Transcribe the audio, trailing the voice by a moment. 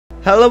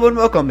Hello and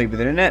welcome people to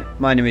the internet,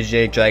 my name is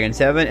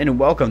JDragon7 and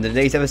welcome to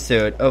today's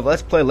episode of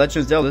Let's Play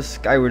Legend of Zelda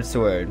Skyward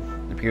Sword.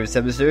 In the previous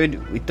episode,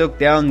 we took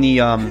down the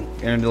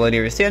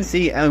Lanayru Sand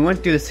Sea and we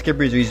went through the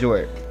Skipper's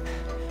Resort.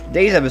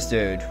 Today's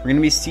episode, we're going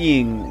to be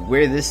seeing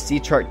where this sea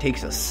chart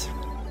takes us.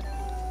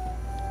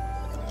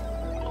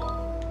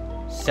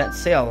 Set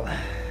sail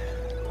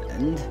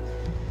and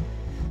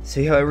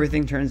see how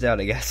everything turns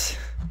out, I guess.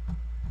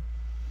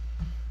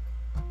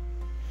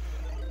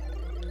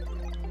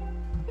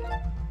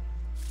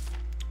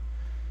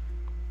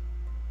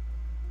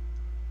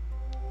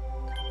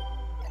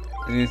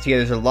 As you can see,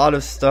 there's a lot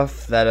of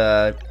stuff that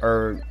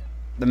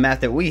the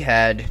map that we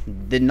had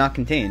did not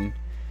contain.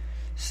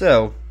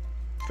 So,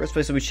 first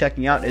place we'll be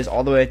checking out is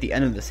all the way at the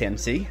end of the Sand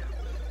Sea.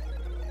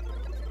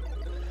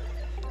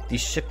 The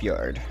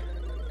Shipyard.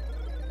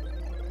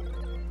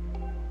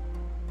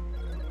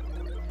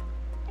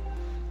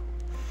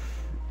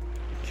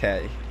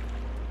 Okay.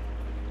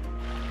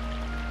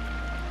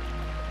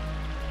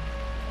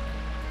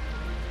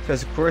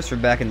 Because of course we're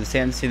back in the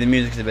Sand Sea, the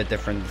music's a bit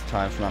different this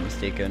time if I'm not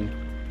mistaken.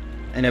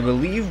 And I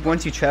believe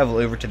once you travel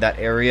over to that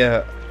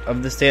area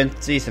of the Sand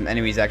Sea, some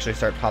enemies actually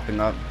start popping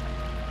up.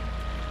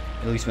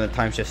 At least when the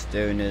time shift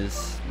stone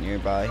is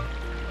nearby.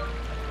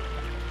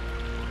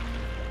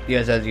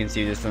 Yes, as you can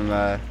see, there's some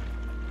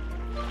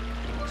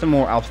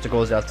more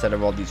obstacles outside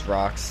of all these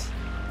rocks.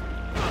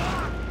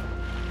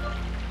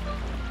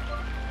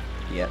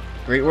 Yep,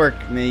 great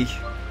work, me.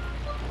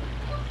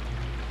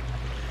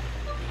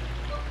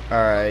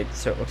 Alright,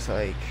 so it looks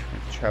like we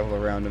have to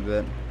travel around a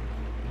bit.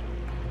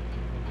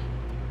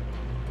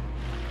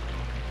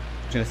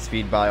 I'm gonna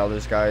speed by all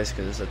those guys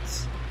because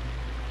it's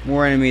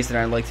more enemies than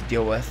I'd like to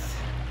deal with.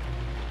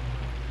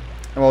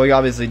 And while we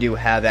obviously do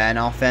have an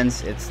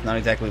offense, it's not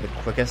exactly the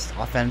quickest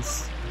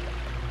offense.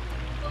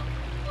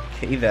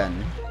 Okay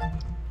then.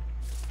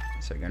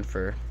 So again,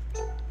 for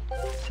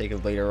sake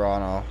of later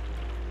on, I'll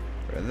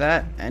go to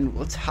that and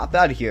let's hop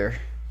out of here.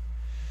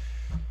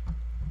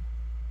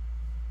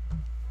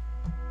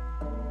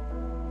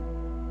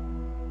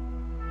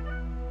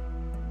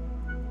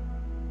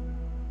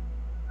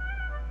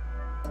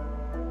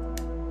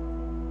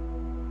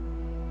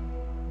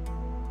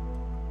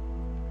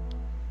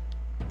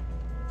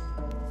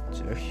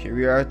 So here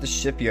we are at the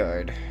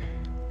shipyard.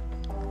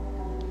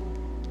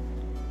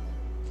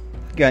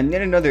 Again,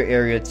 yet another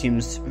area that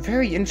seems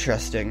very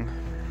interesting.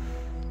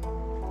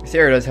 This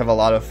area does have a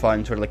lot of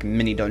fun, sort of like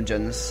mini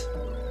dungeons.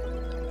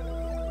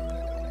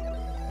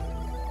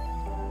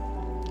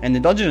 And the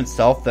dungeon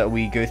itself that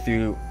we go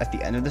through at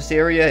the end of this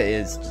area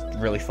is just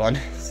really fun,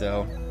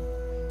 so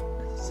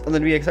something to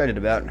be excited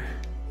about.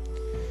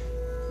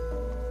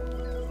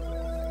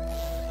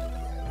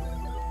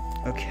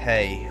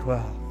 Okay,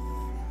 well.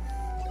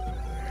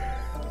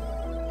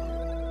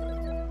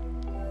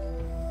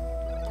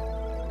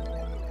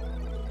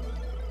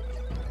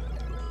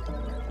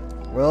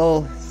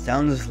 Well,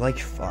 sounds like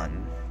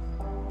fun.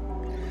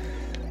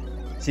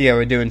 So yeah,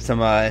 we're doing some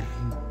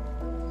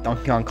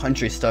Donkey Kong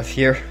Country stuff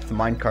here, the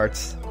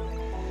minecarts.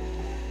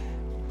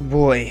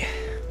 Boy,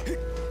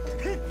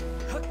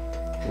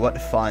 what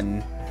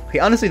fun. Okay,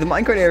 honestly, the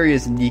minecart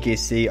areas in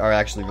DKC are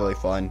actually really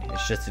fun.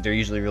 It's just that they're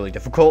usually really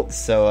difficult,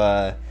 so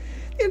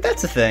yeah,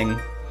 that's a thing.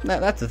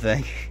 That's a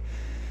thing.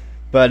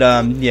 But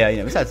yeah, you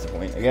know, besides the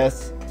point, I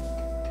guess.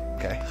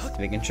 Okay, just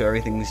making sure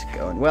everything's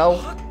going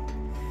well.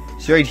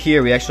 So right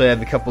here, we actually have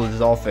a couple of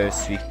dissolve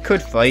foes we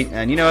could fight,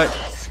 and you know what?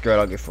 Screw it,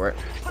 I'll go for it.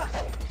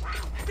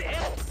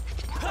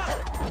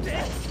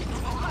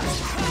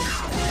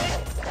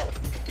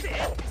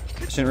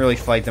 I shouldn't really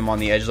fight them on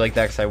the edge like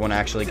that, because I want to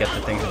actually get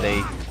the things that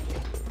they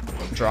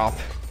drop.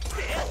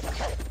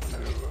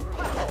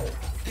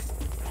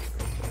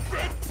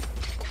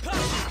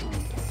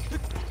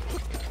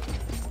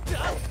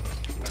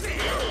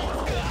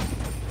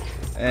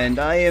 And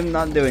I am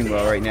not doing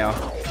well right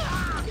now.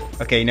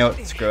 Okay, you know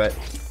what? Screw it.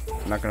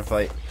 I'm not gonna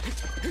fight.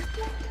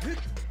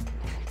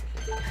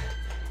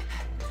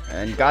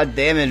 And god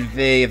damn it,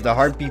 V, if the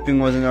heart beeping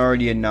wasn't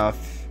already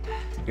enough,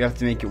 you have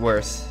to make it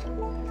worse.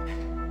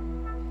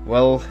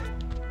 Well,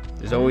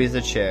 there's always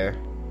a chair.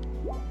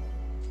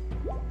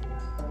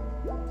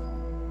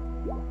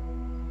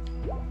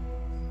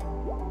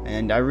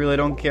 And I really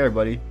don't care,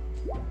 buddy.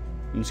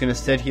 I'm just gonna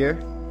sit here.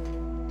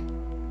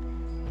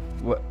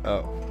 What?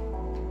 Oh.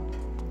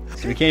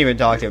 So we can't even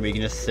talk to him, we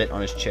can just sit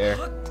on his chair.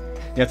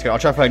 Yeah, that's good. I'll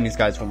try fighting these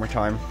guys one more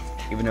time,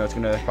 even though it's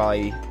gonna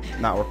probably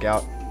not work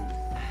out.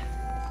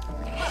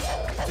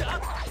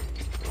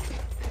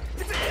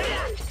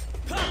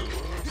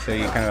 So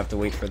you kind of have to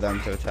wait for them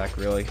to attack,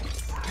 really.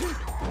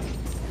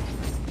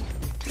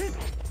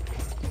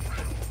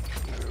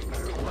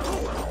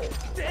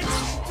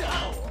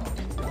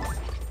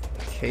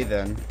 Okay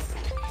then.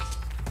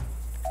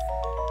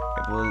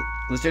 A little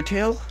lizard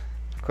tail.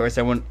 Of course,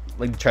 I want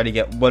like to try to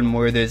get one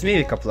more of those, maybe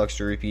a couple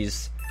extra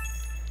rupees.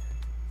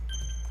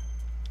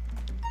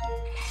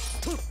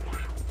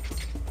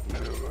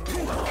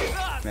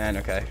 Man,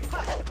 okay.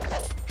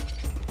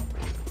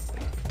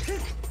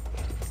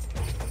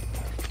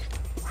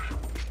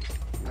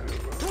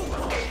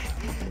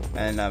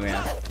 And man,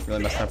 I'm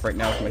really messing up right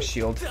now with my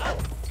shield.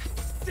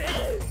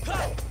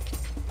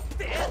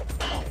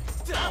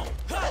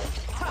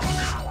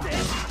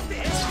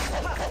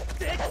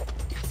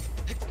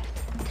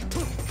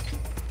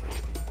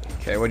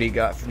 Okay, what do you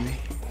got for me?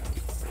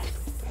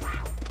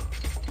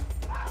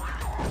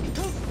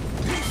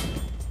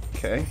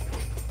 Okay.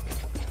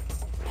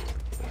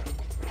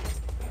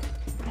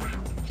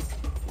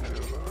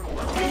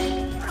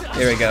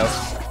 There we go.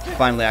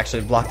 Finally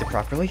actually blocked it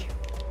properly.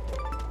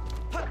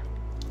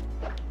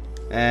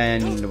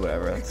 And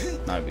whatever, that's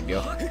not a big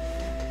deal.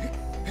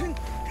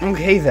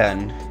 Okay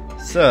then.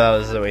 So that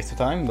was a waste of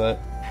time, but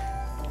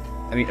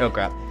I mean, oh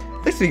crap.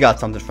 At least we got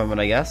something from it,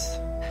 I guess.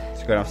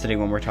 Let's go down sitting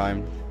one more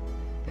time.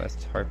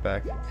 West heart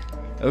back.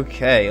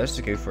 Okay, let's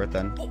just go for it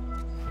then.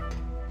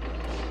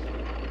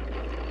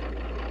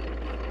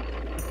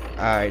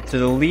 Alright, so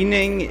the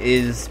leaning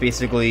is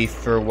basically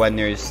for when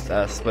there's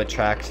split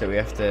tracks that we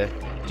have to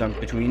jump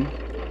between.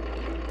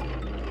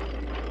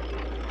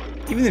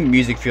 Even the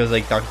music feels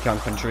like Donkey Kong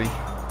Country.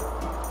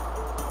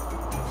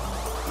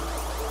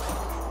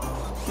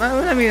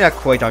 I mean, not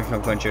quite Donkey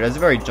Kong Country. It has a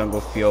very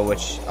jungle feel,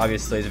 which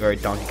obviously is a very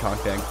Donkey Kong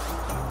thing.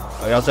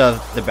 We also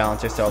have the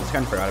balancer cells. I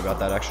kind of forgot about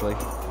that, actually.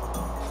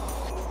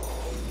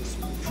 It's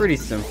pretty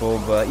simple,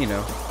 but, you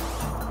know.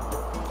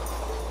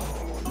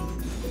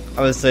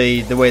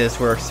 Obviously, the way this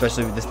works,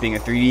 especially with this being a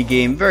 3D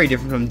game, very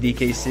different from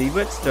DKC,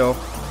 but still.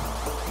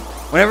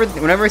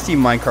 Whenever I see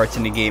minecarts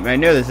in the game, and I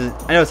know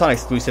it's not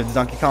exclusive to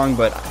Donkey Kong,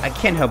 but I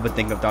can't help but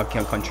think of Donkey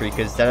Kong Country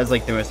because that is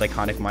like the most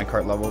iconic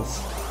minecart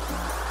levels.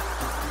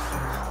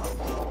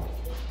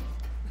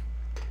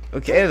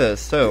 Okay, though,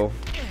 so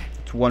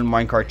it's one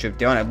minecart trip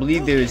down. I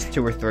believe there's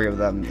 2 or 3 of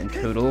them in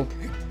total.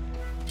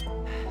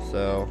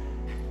 So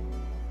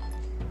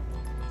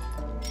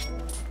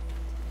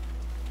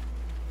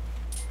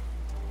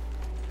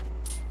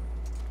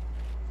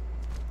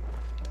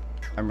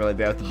I'm really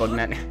bad with the bug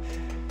net.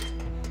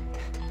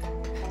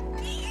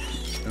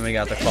 And we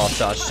got the claw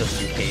shots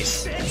just in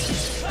case.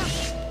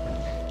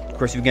 Of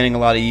course, we're getting a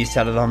lot of use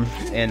out of them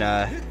in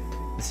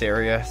this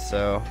area,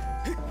 so.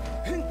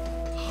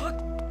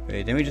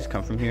 Wait, didn't we just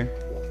come from here?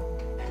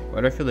 Why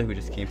do I feel like we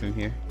just came from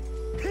here?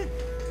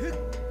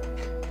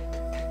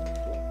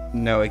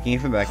 No, it came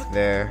from back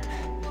there,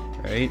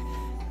 right?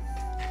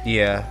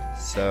 Yeah,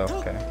 so,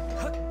 okay.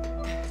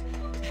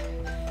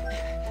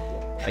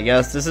 I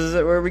guess this is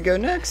where we go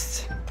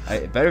next.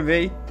 It better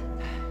be.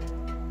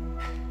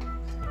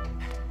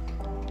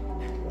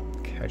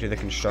 Okay, to the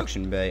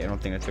construction bay. I don't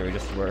think that's where we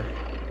just were.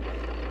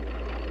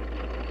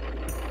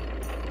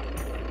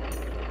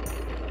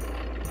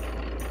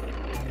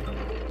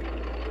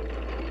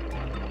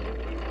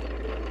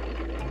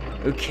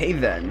 Okay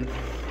then.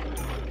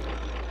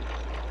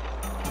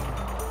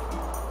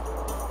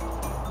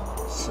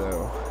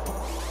 So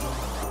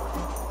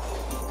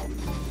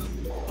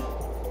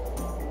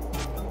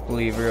I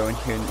believe we're going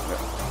here.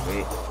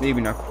 Wait, maybe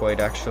not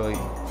quite actually.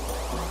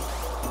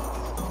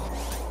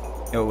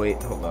 Oh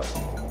wait, hold up.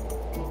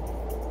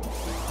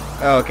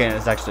 Oh, okay,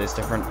 it's actually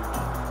different.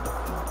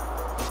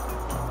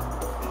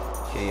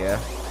 Okay, yeah.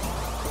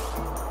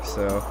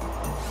 So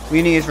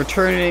leaning is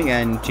returning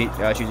and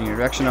choosing your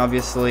direction,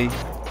 obviously.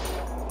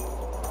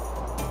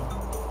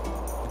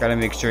 Gotta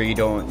make sure you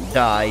don't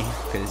die,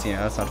 because, you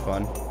know, that's not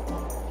fun.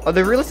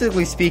 Although,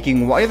 realistically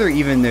speaking, why are there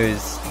even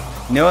those...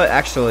 You know what,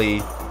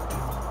 actually...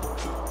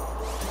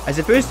 I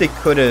suppose they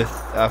could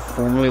have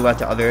formerly led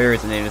to other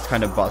areas and they just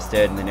kind of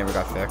busted and they never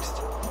got fixed.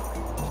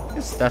 I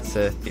guess that's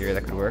a theory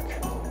that could work.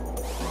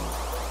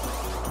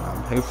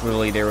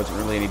 Hopefully there wasn't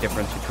really any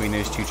difference between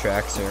those 2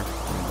 tracks, or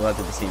they led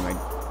to the same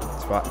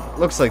spot.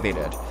 Looks like they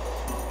did.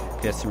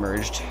 Get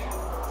submerged.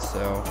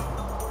 So...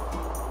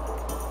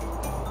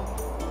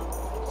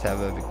 have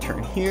a big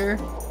turn here.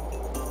 So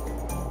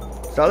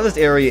a lot of this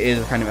area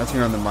is kind of messing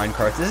around the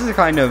minecarts. This is a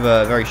kind of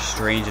a very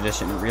strange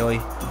addition, really.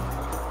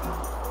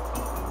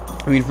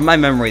 I mean, from my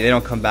memory, they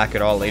don't come back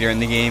at all later in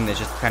the game. It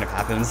just kind of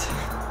happens.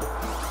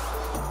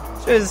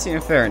 So it's, you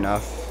know, fair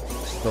enough.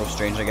 It's a little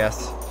strange, I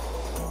guess.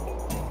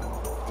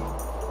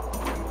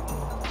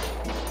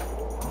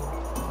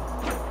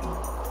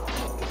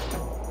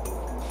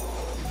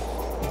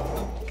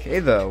 Okay,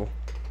 though.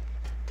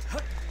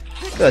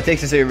 So that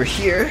takes us over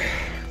here.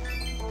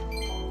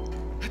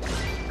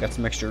 Got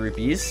some extra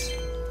rupees.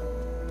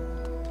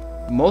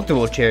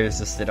 Multiple chairs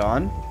to sit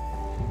on.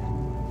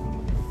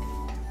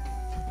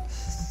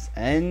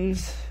 And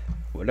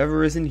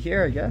whatever is in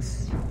here, I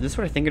guess. Is this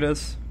what I think it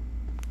is?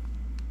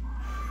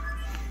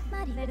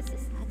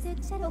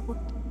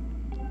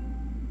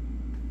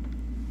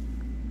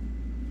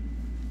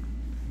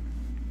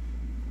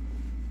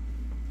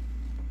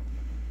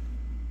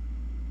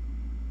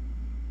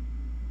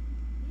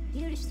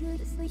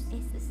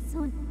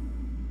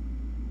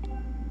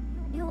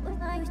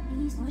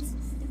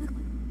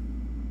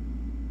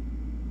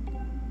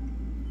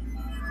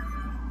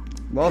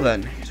 Well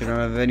then, so we don't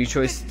have any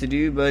choice to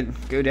do but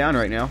go down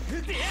right now.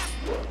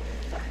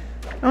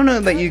 I don't know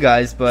about you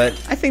guys, but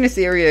I think this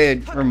area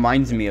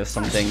reminds me of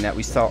something that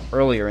we saw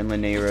earlier in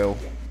Lanayru.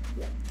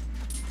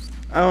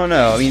 I don't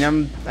know. I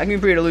mean, I can be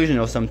pretty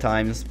delusional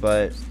sometimes,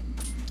 but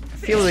I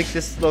feel like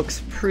this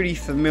looks pretty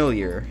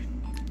familiar.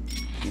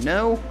 You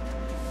know?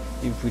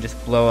 If we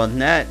just blow on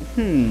that.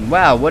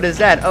 Wow, what is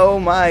that? Oh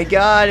my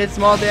god, it's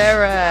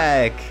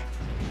Maldarak!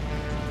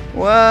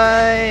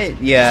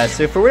 What? Yeah,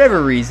 so for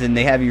whatever reason,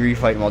 they have you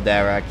refight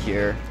Maldarak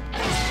here.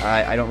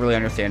 I don't really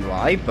understand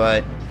why,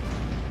 but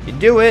you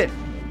do it,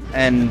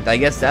 and I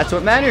guess that's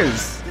what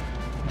matters.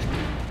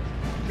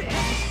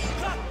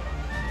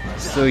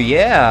 So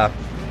yeah,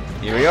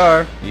 here we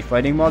are,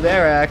 refighting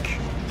Maldarak.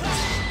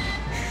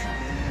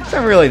 It's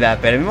not really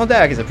that bad. I mean,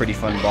 Maldarak is a pretty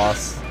fun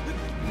boss.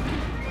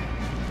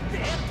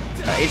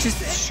 It's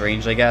just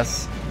strange, I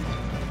guess.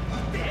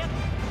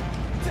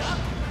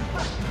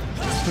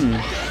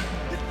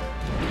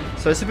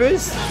 So I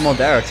suppose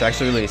Maldarak's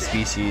actually really a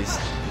species.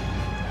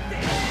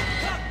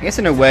 I guess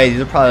in a way,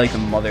 these are probably like the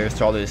mothers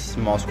to all those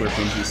small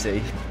scorpions you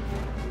see.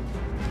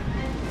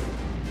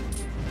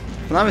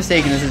 If I'm not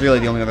mistaken, this is really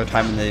the only other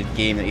time in the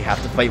game that you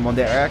have to fight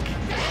Maldarak.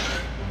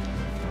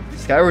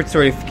 Skyward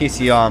Sword, in case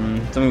you,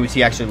 something we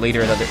see actually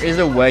later, that there is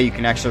a way you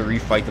can actually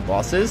refight the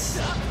bosses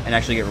and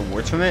actually get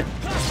rewards from it.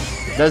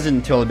 It doesn't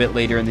until a bit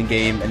later in the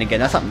game, and again,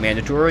 that's not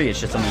mandatory, it's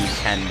just something you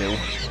can do.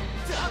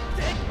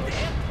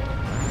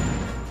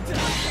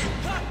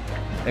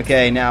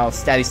 Okay, now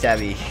stabby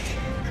stabby.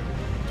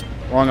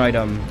 Wrong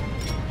item.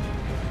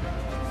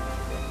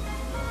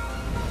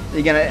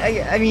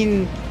 Again, I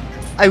mean,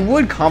 I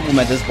would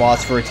compliment this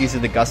boss for its use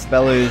of the gust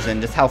bellows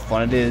and just how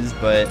fun it is,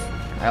 but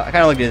I kind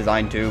of like the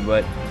design too,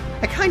 but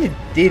I kind of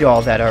did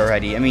all that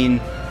already. I mean,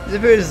 I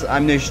suppose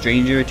I'm no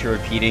stranger to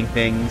repeating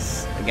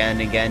things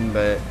again and again,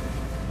 but it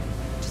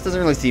just doesn't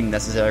really seem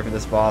necessary for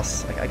this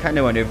boss. I kind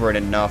of went over it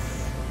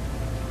enough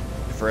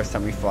the first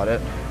time we fought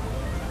it.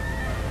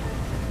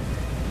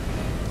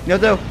 You know,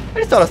 though, I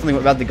just thought of something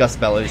about the gust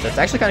bellows that's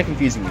actually kind of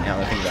confusing me now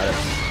that I think about it.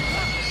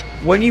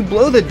 When you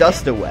blow the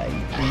dust away,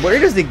 where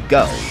does it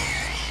go?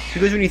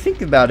 Because when you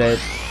think about it,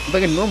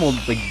 like a normal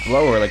like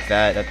blower like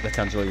that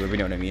sounds really weird, but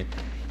you know what I mean.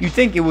 You'd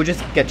think it would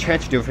just get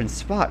transferred to a different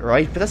spot,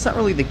 right? But that's not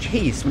really the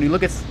case. When you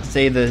look at,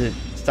 say, the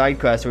side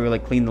quest where we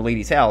like clean the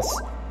lady's house,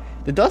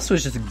 the dust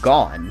was just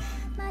gone.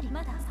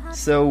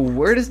 So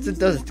where does the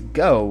dust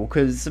go?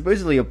 Because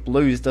supposedly it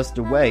blows dust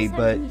away,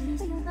 but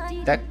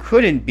that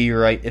couldn't be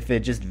right if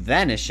it just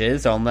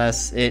vanishes,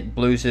 unless it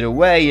blows it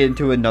away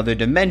into another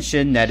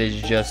dimension that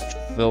is just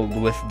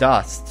filled with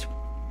dust.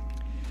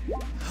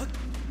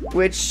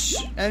 Which,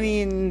 I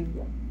mean,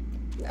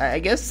 I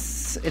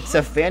guess it's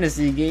a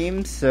fantasy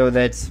game, so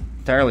that's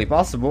entirely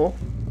possible.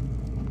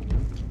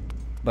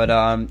 But,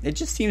 it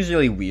just seems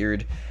really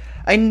weird.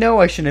 I know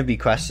I shouldn't be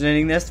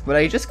questioning this, but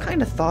I just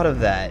kind of thought of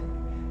that.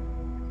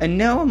 And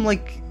now I'm,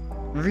 like,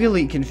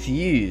 really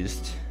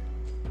confused.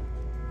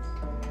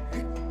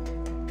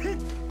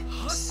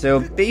 So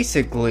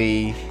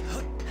basically,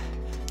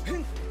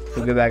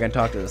 we'll go back and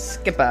talk to the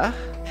skipper.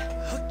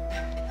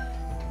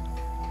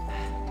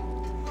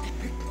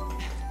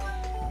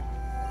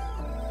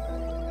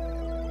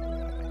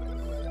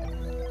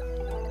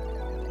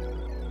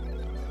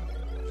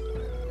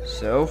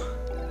 So,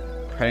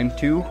 heading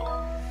to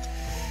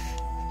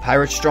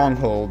Pirate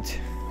Stronghold.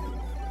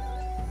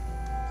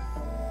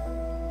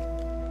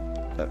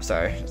 Oh,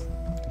 sorry,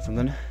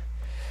 something.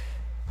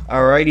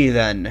 Alrighty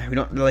then, we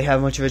don't really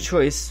have much of a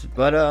choice,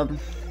 but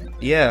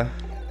yeah.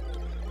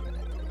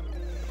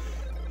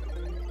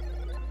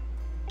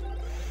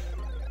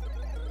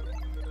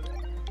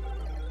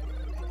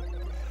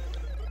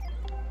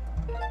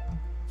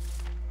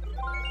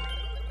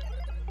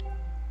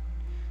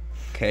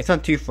 Okay, it's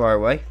not too far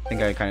away. I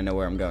think I kind of know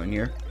where I'm going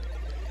here.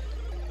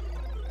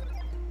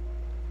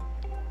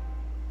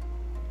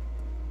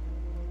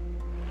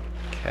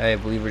 Okay, I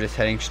believe we're just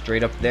heading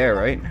straight up there,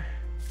 right?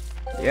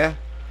 Yeah.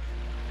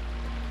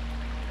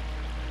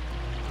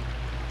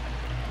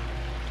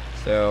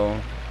 So,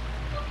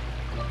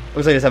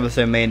 looks like this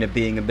episode may end up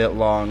being a bit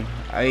long.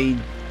 I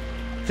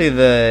say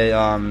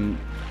the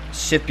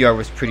Shipyard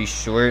was pretty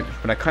short,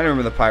 but I kind of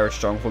remember the Pirate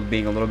Stronghold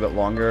being a little bit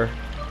longer.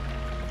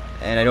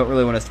 And I don't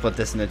really want to split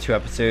this into 2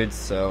 episodes,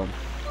 so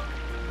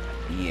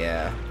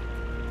yeah.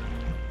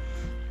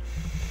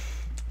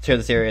 So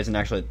this area isn't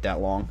actually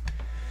that long.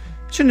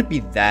 It shouldn't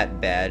be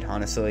that bad,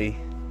 honestly,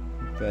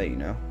 but you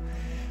know.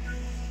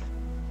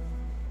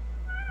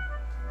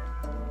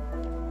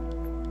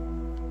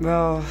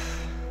 Well,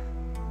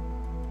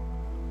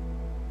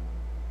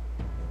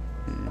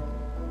 I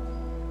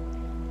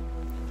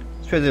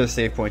suppose there's a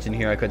save point in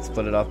here. I could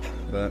split it up,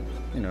 but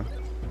you know.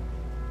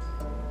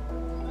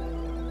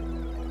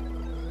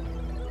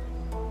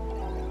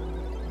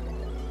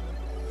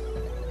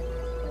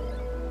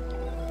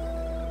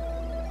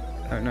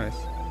 Oh, nice.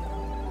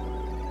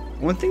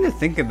 One thing to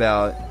think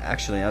about,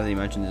 actually, now that he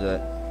mentions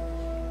it,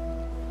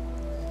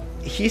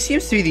 he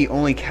seems to be the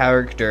only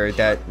character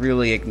that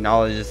really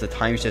acknowledges the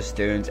time shift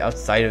stones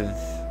outside of,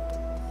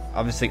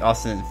 obviously,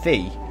 Austin and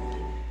Faye.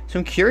 So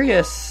I'm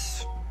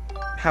curious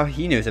how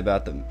he knows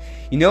about them.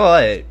 You know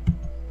what?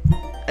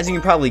 as you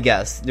can probably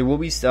guess, there will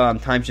be some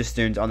time shift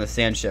stones on the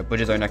Sandship,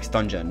 which is our next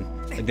dungeon,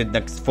 like the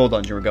next full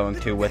dungeon we're going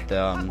to with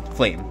the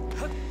Flame.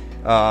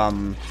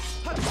 I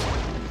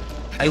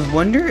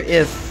wonder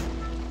if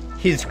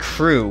his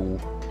crew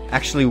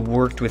actually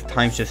worked with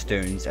time shift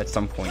stones at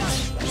some point.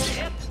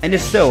 And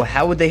if so,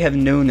 how would they have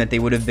known that they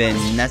would have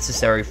been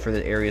necessary for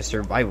the area's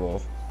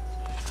survival?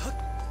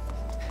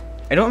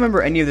 I don't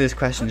remember any of those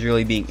questions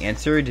really being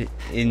answered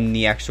in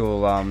the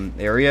actual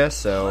area,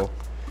 so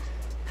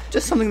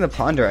just something to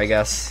ponder, I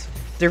guess.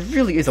 There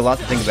really is a lot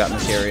to think about in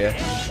this area.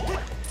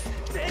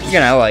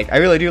 Again, I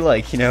really do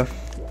like, you know,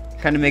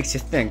 kind of makes you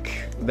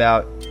think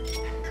about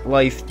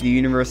life, the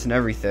universe, and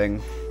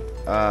everything.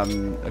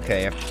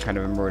 Okay, I kind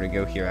of remember where to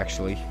go here,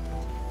 actually.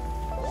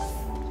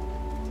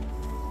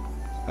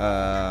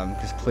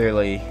 Because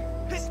clearly,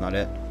 that's not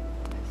it.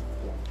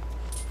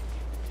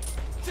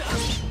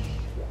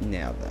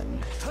 Now then.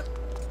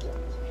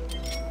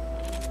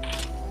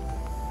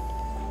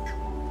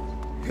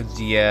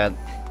 Because, yeah, it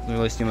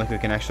really seems like we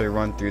can actually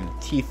run through the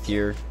teeth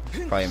here,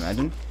 probably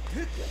imagine.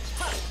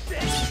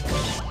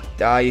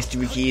 Die, you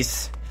stupid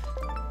keys.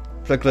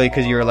 Particularly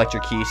because you're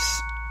electric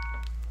keys.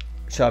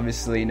 Which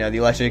obviously, you know, the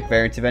electric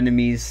variants of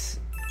enemies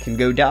can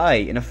go die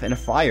in a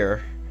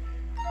fire.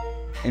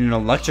 In an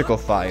electrical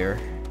fire.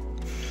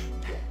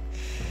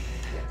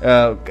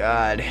 Oh,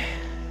 God.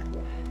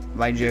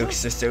 My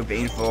jokes are so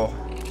painful.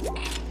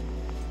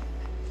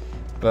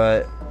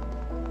 But,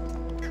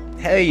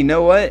 hey, you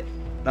know what?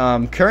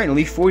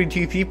 Currently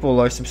 42 people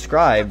are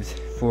subscribed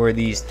for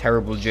these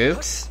terrible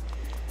jokes.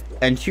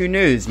 And who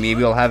knows,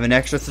 maybe I'll have an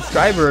extra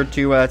subscriber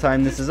to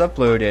time this is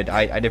uploaded.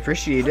 I'd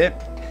appreciate it.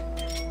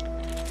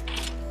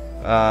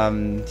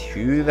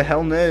 Who the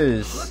hell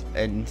knows?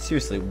 And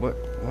seriously,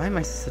 why am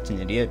I such an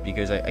idiot?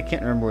 Because I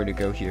can't remember where to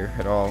go here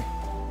at all.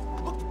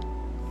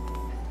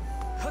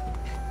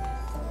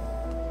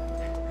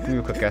 Maybe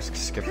a quick ask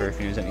Skipper if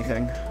he knows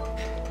anything.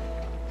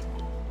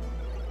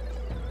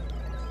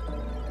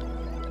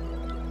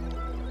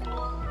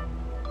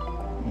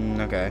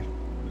 Okay,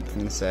 I'm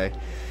gonna say.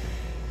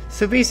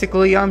 So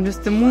basically, I'm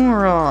just a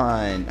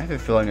moron. I have a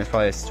feeling there's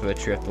probably a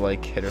switch you have to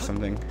like hit or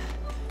something.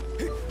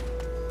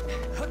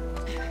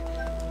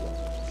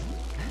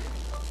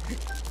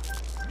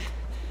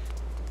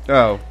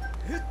 Oh.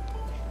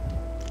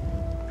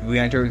 We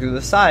enter through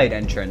the side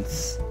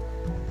entrance.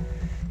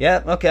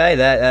 Yep, okay,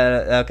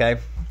 okay,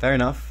 fair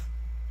enough.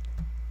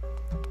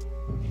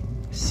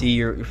 See,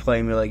 you're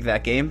playing me like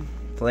that game.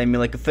 Playing me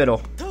like a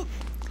fiddle.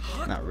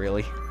 Not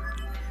really.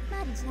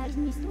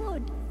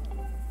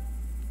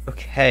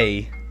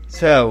 Okay,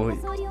 so,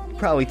 you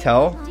probably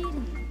tell.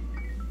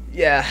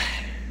 Yeah.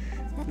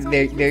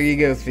 There you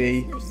go,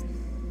 Fee.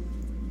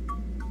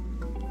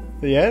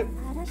 Yep.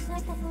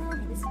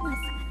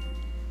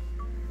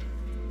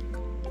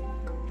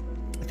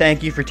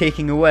 Thank you for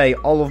taking away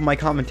all of my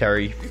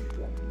commentary.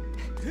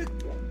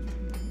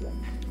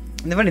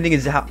 And the funny thing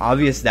is how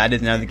obvious that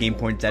is now the game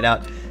points that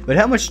out. But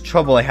how much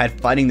trouble I had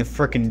finding the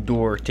frickin'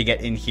 door to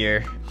get in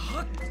here.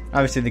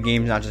 Obviously the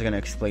game's not just gonna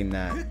explain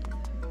that.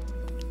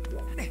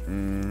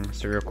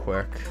 So real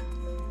quick.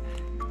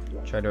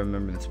 Try to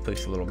remember this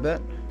place a little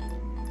bit.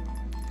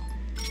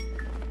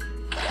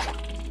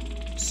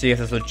 See if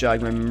this will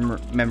jog my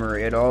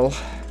memory at all.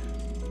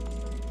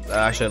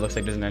 Actually, it looks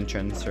like there's an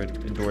entrance or a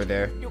door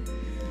there.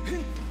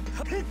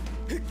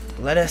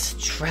 Let us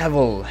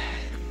travel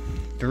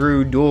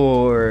through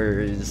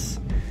doors.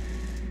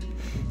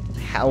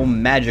 How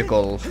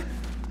magical.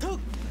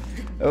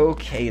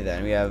 Okay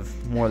then, we have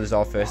more of this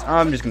office.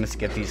 I'm just gonna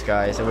skip these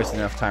guys. I wasted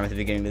enough time at the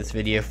beginning of this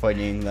video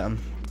fighting them.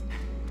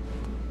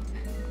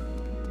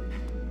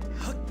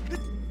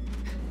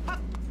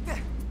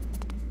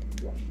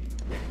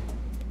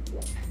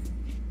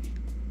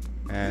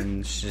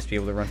 And should just be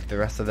able to run through the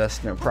rest of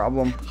this, no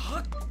problem.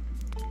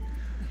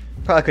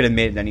 Probably could have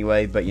made it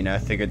anyway, but you know, I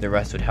figured the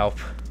rest would help.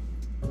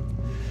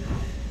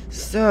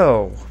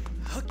 So,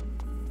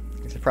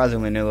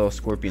 surprisingly, no little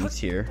scorpions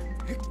here.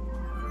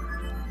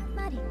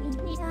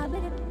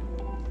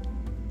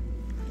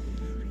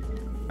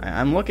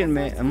 I'm looking,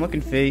 man. I'm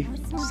looking, Fee.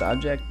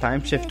 Subject,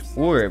 time shift,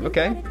 orb.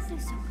 Okay.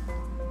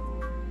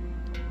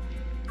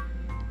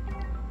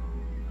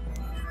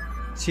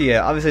 So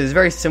yeah, obviously there's a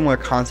very similar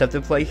concept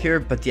to play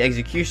here, but the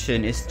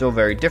execution is still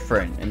very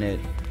different, and it,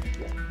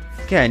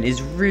 again,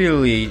 is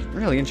really,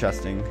 really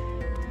interesting.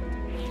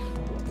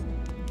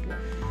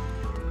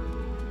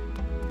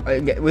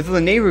 With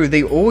Lanayru,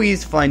 they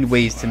always find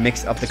ways to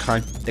mix up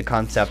the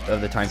concept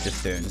of the time shift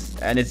stones,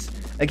 and it's,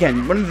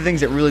 again, one of the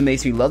things that really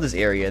makes me love this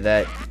area,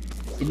 that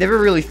it never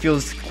really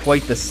feels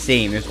quite the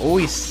same. There's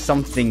always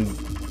something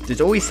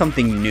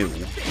new.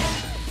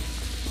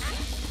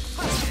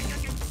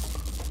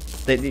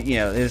 That, you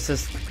know, there's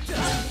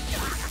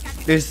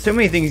so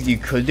many things you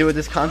could do with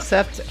this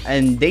concept,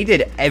 and they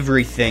did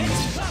everything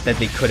that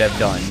they could have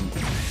done.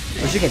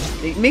 Which again,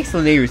 it makes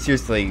Lanayru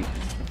seriously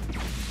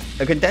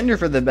a contender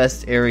for the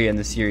best area in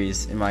the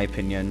series, in my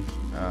opinion.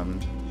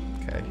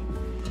 Okay.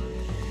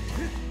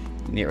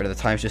 Get rid of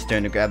the time shift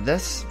stone to grab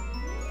this.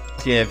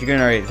 So yeah, if you're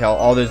gonna already tell,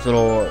 all those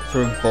little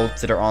sort of bolts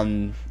that are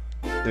on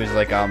there's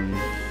like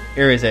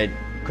areas that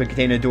could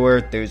contain a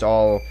door. There's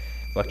all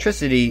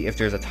electricity if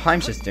there's a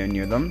time system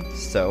near them.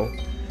 So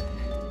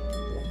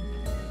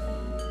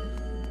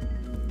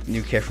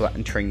be careful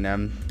entering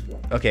them.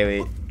 Okay,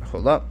 wait,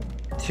 hold up.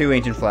 2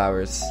 ancient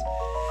flowers.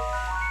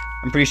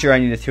 I'm pretty sure I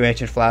need the 2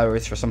 ancient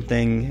flowers for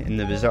something in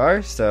the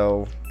bazaar,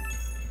 so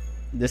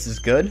this is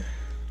good.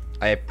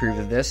 I approve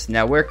of this.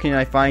 Now, where can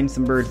I find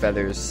some bird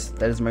feathers?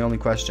 That is my only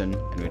question.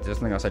 Anyway, there's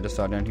something else I just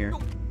saw down here.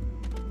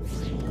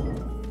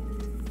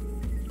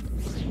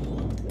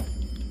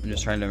 I'm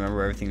just trying to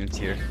remember everything that's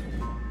here.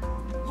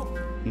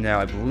 Now,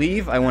 I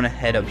believe I want to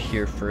head up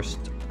here first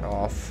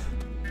off,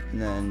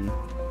 and then...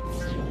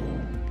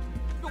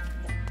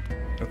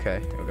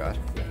 Okay, oh god.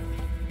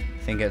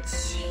 I think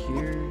it's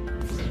here.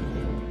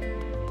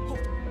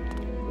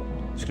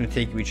 Just gonna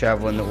take we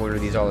travel in the order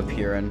these all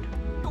appear in.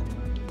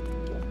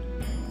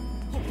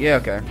 Yeah,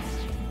 okay.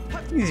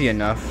 Easy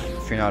enough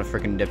if you're not a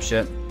freaking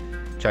dipshit,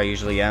 which I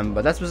usually am,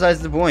 but that's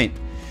besides the point.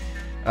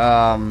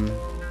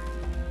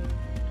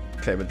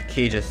 Okay, but the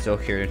cage is still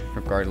here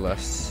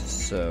regardless,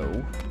 so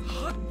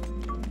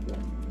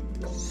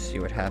let's see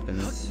what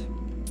happens.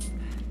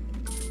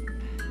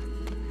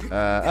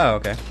 Oh,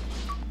 okay.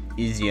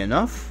 Easy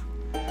enough.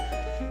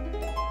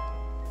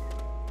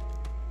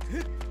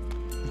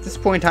 At this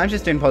point, time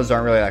system puzzles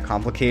aren't really that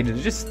complicated.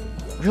 They're just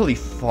really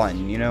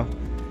fun, you know?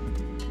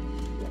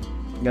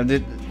 You know,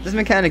 this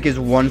mechanic is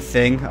one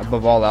thing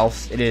above all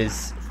else. It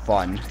is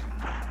fun.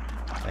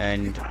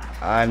 And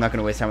I'm not going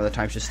to waste time with the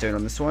time system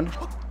on this one.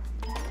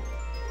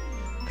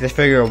 Because I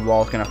figure a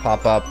wall's going to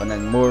pop up, and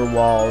then more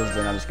walls,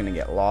 and I'm just going to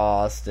get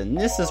lost. And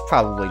this is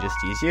probably just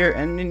easier.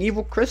 And an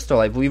evil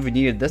crystal. I believe we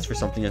needed this for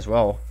something as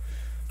well.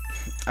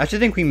 I actually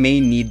think we may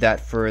need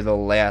that for the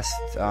last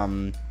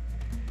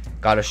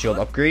God of Shield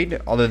upgrade.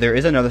 Although there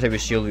is another type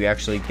of shield we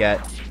actually get.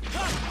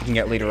 We can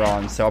get later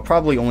on. So I'll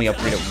probably only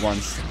upgrade it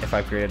once if I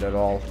upgrade it at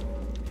all.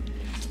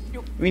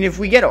 I mean, if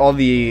we get all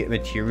the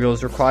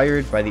materials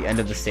required by the end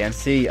of the Sand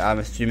Sea, I'm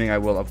assuming I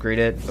will upgrade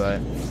it.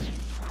 But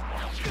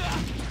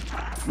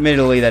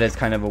admittedly, that is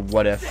kind of a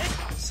what if.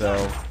 So,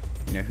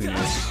 you know, who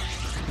knows?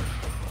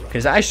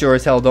 Because I sure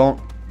as hell don't.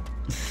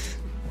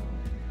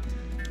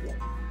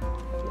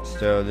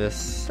 So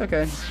this,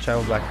 okay,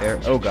 travel back there.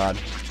 Oh god.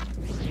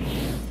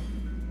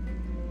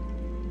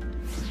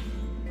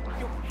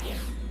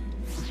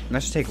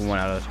 Let's just take one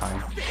out at a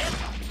time.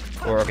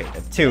 Or, okay,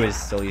 2 is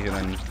still easier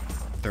than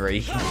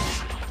 3.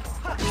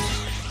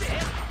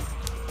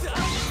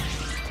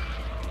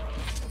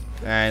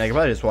 And I can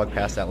probably just walk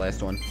past that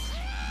last one.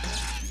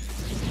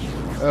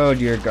 Oh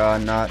dear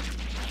god, not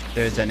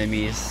those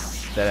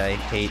enemies that I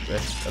hate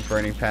with a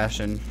burning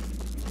passion.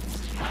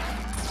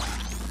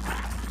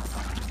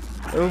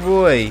 Oh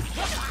boy. I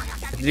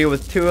have to deal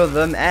with 2 of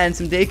them and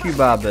some Deku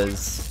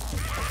Babas.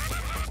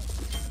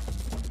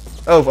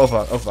 Oh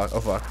fuck, oh fuck, oh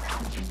fuck.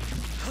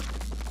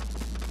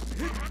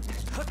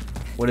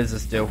 What does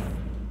this do?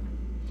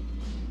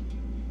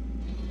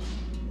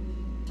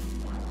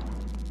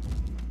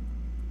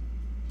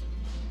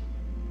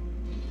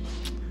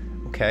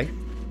 Okay.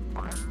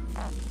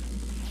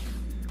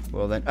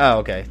 Well then, oh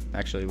okay.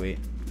 Actually, wait.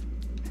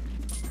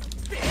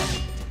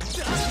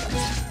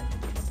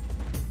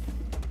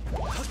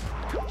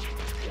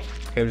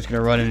 Okay, I'm just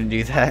gonna run in and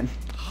do that.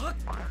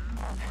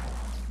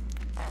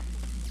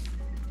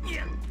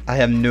 I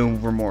have no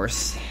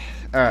remorse.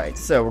 Alright,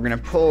 so we're gonna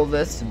pull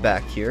this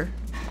back here.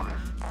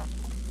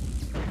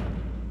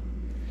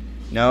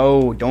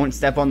 No, don't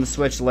step on the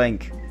switch,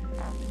 Link.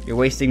 You're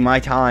wasting my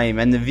time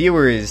and the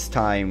viewers'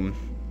 time,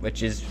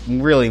 which is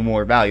really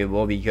more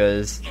valuable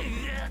because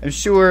I'm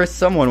sure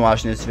someone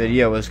watching this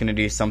video is gonna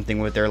do something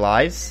with their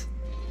lives.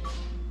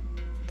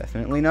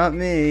 Definitely not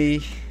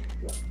me.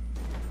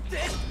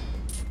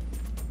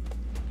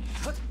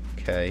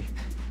 Okay.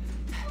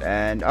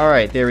 And,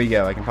 alright, there we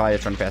go. I can probably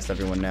just run past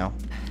everyone now.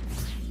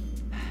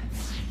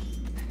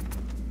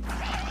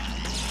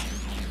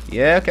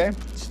 Yeah, okay.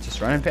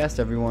 Just running past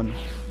everyone.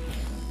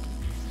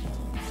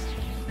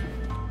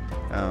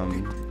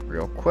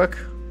 Real quick.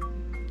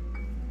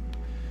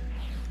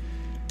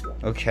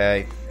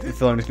 Okay. I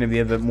feel like there's gonna be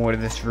a bit more to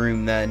this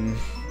room than...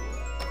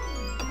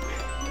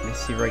 Let me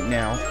see right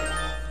now.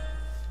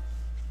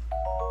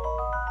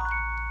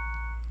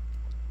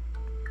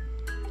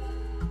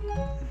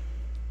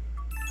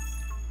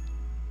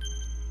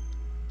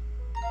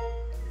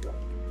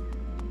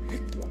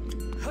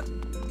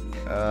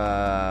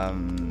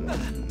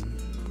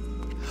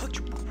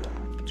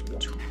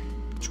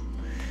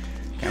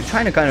 I'm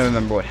trying to kind of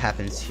remember what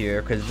happens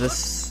here, because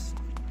this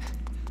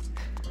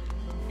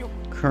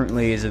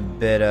currently is a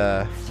bit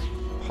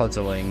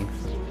puzzling.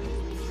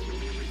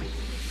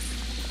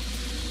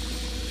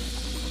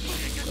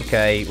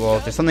 Okay, well,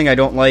 if there's something I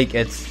don't like,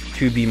 it's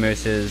 2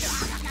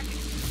 Beamoses.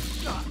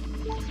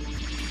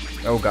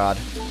 Oh god.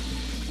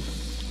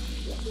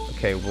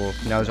 Okay, well,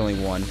 now there's only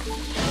 1.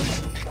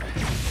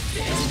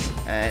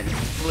 And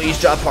please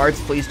drop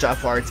hearts, please drop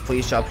hearts,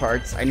 please drop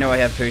hearts. I know I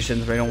have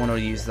potions, but I don't want to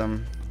use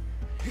them.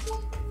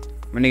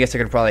 I mean, I guess I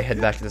could probably head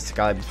back to the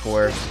sky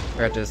before,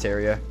 or after this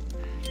area.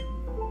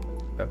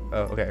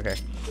 Oh, okay, okay.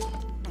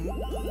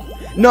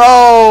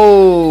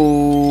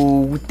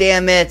 No!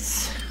 Damn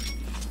it!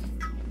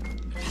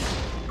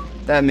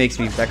 That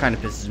kind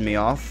of pisses me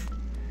off.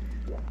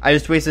 I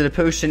just wasted a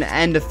potion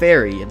and a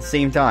fairy at the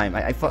same time.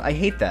 I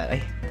hate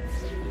that.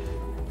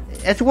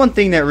 That's one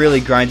thing that really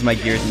grinds my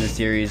gears in this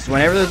series.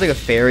 Whenever there's like a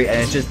fairy and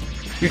it's just,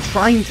 you're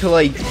trying to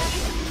like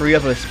free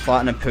up a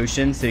spot in a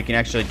potion so you can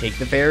actually take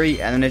the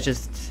fairy, and then it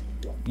just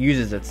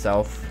uses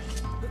itself.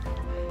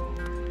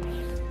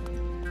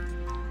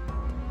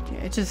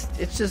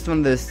 It's just one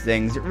of those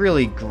things. It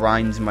really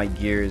grinds my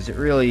gears. It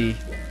really,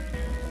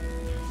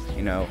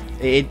 you know,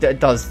 it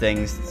does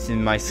things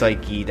in my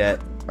psyche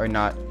that are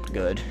not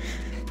good,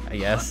 I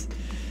guess.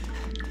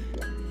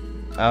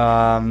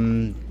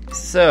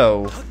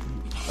 So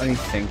let me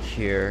think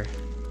here.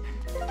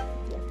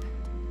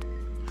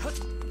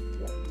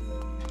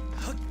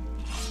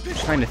 I'm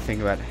trying to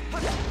think about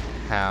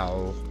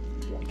how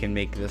you can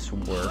make this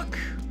work.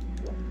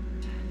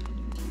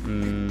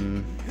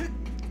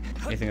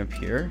 Anything up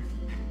here?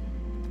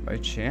 By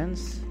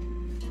chance?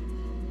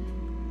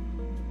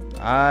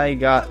 Oh,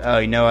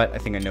 you know what? I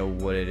think I know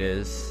what it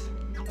is.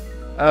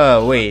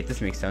 Oh, wait, this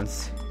makes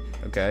sense.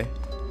 Okay.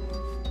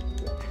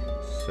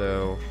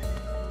 So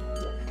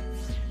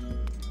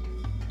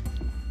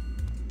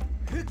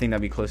I think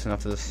that'd be close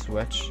enough to the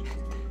switch.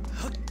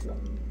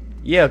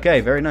 Yeah,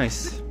 okay, very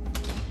nice.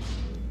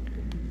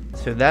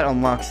 So that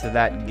unlocks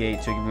that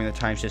gate, so we can bring the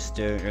time shift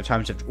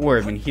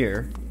orb in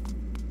here.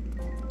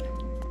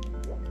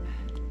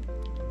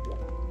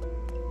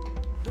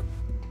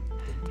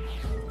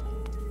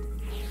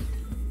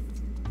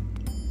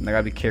 And I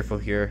gotta be careful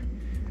here.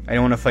 I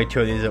don't want to fight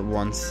two of these at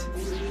once.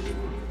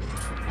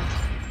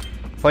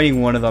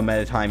 Fighting one of them at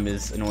a time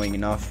is annoying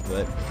enough,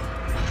 but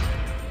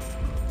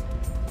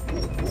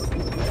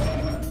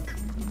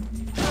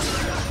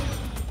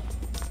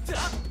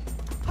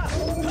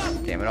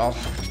damn it all.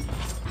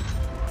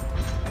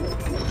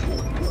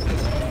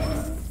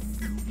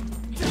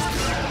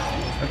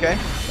 Okay,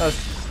 that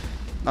was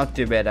not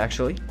too bad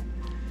actually.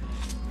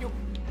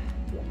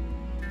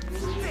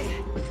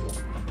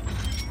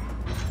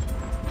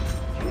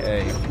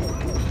 Okay.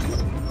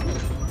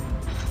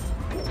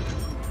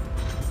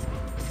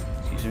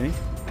 Excuse me.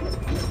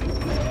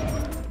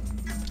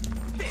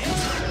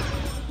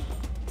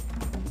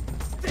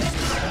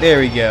 There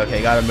we go.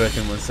 Okay, got them both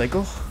in one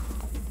cycle.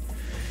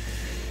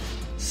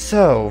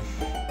 So,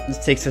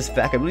 this takes us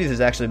back. I believe this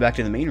is actually back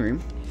to the main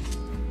room.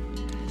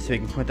 So we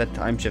can put that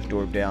time shift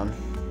orb down.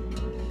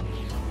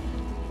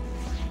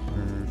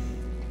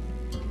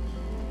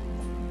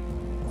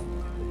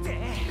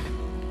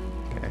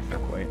 Okay,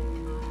 not quite.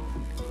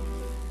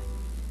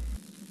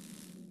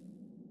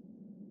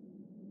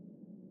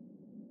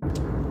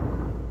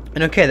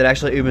 And okay, that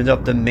actually opens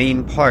up the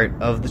main part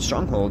of the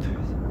Stronghold.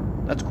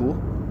 That's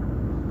cool.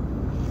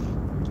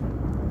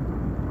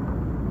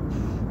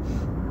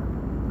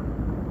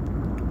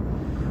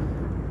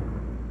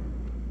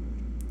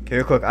 Okay,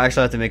 real quick, I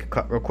actually have to make a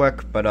cut real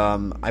quick, but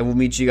I will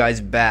meet you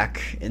guys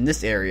back in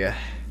this area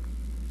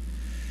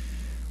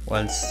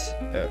once, is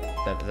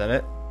that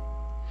it?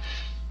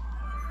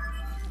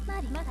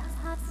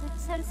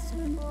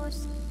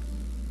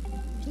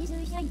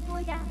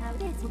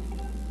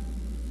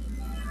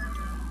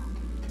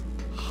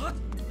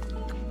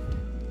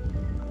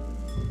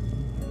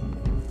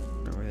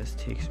 Where this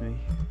takes me.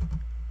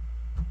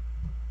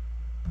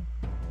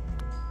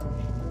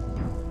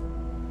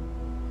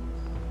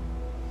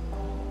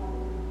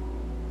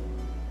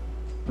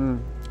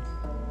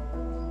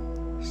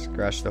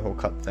 Scratch the whole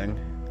cut thing.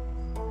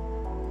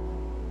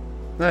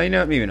 No, you know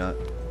what? Maybe not.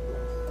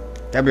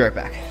 I'll be right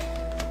back.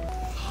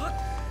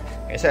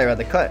 Okay, sorry about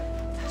the cut.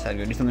 Just had to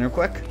go do something real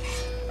quick.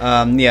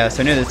 Yeah,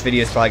 so I know this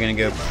video is probably going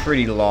to go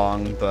pretty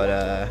long, but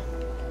I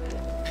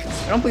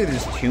don't believe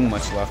there's too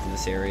much left in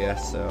this area,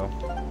 so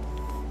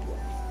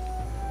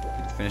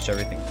I can finish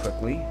everything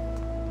quickly.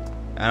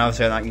 And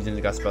obviously I'm not using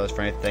the Gust Brothers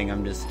for anything,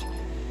 I'm just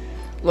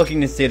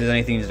looking to see if there's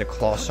anything to just a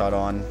claw shot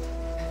on.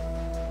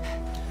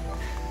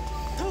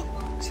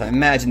 So I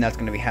imagine that's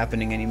going to be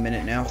happening any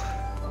minute now.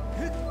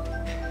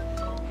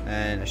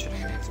 And I should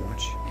have done so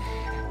much.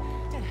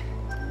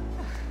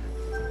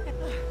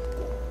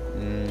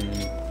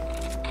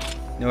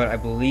 You know what? I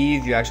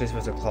believe you're actually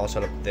supposed to claw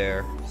shot up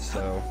there.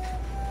 So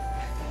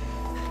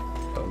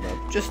hold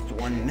up just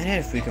 1 minute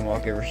if we can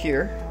walk over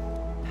here.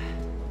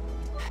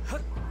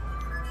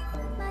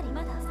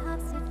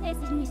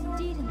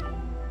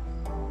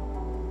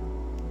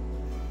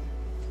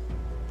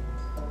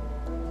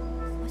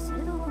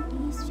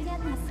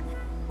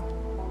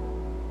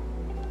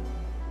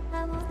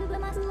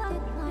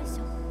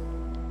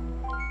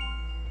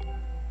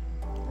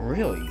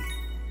 Really?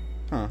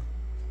 Huh.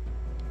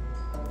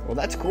 Well,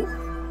 that's cool.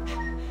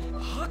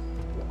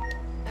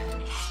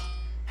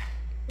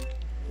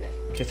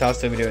 Okay, so I'll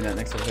still be doing that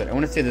next episode. I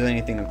want to see if there's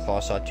anything in Claw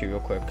Shot 2 real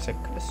quick, because I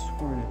could have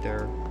sworn that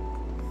there...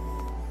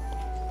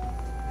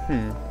 I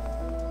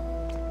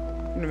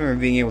remember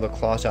being able to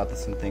Claw Shot to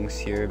some things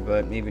here,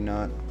 but maybe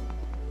not.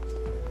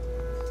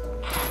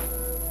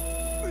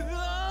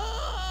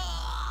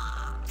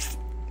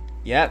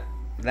 Yep,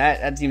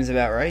 that seems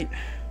about right.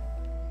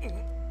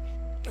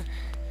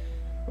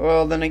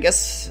 Well, then I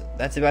guess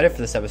that's about it for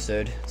this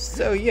episode.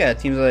 So yeah,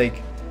 it seems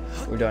like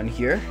we're done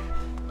here.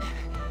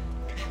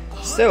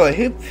 So I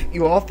hope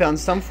you all found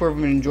some form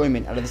of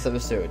enjoyment out of this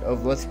episode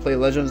of Let's Play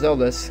Legend of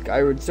Zelda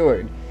Skyward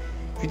Sword.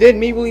 If you did,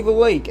 maybe leave a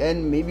like,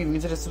 and maybe even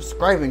consider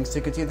subscribing so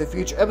you can see the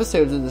future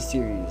episodes of this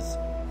series.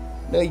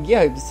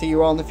 Yeah, I hope to see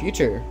you all in the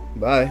future.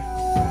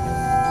 Bye.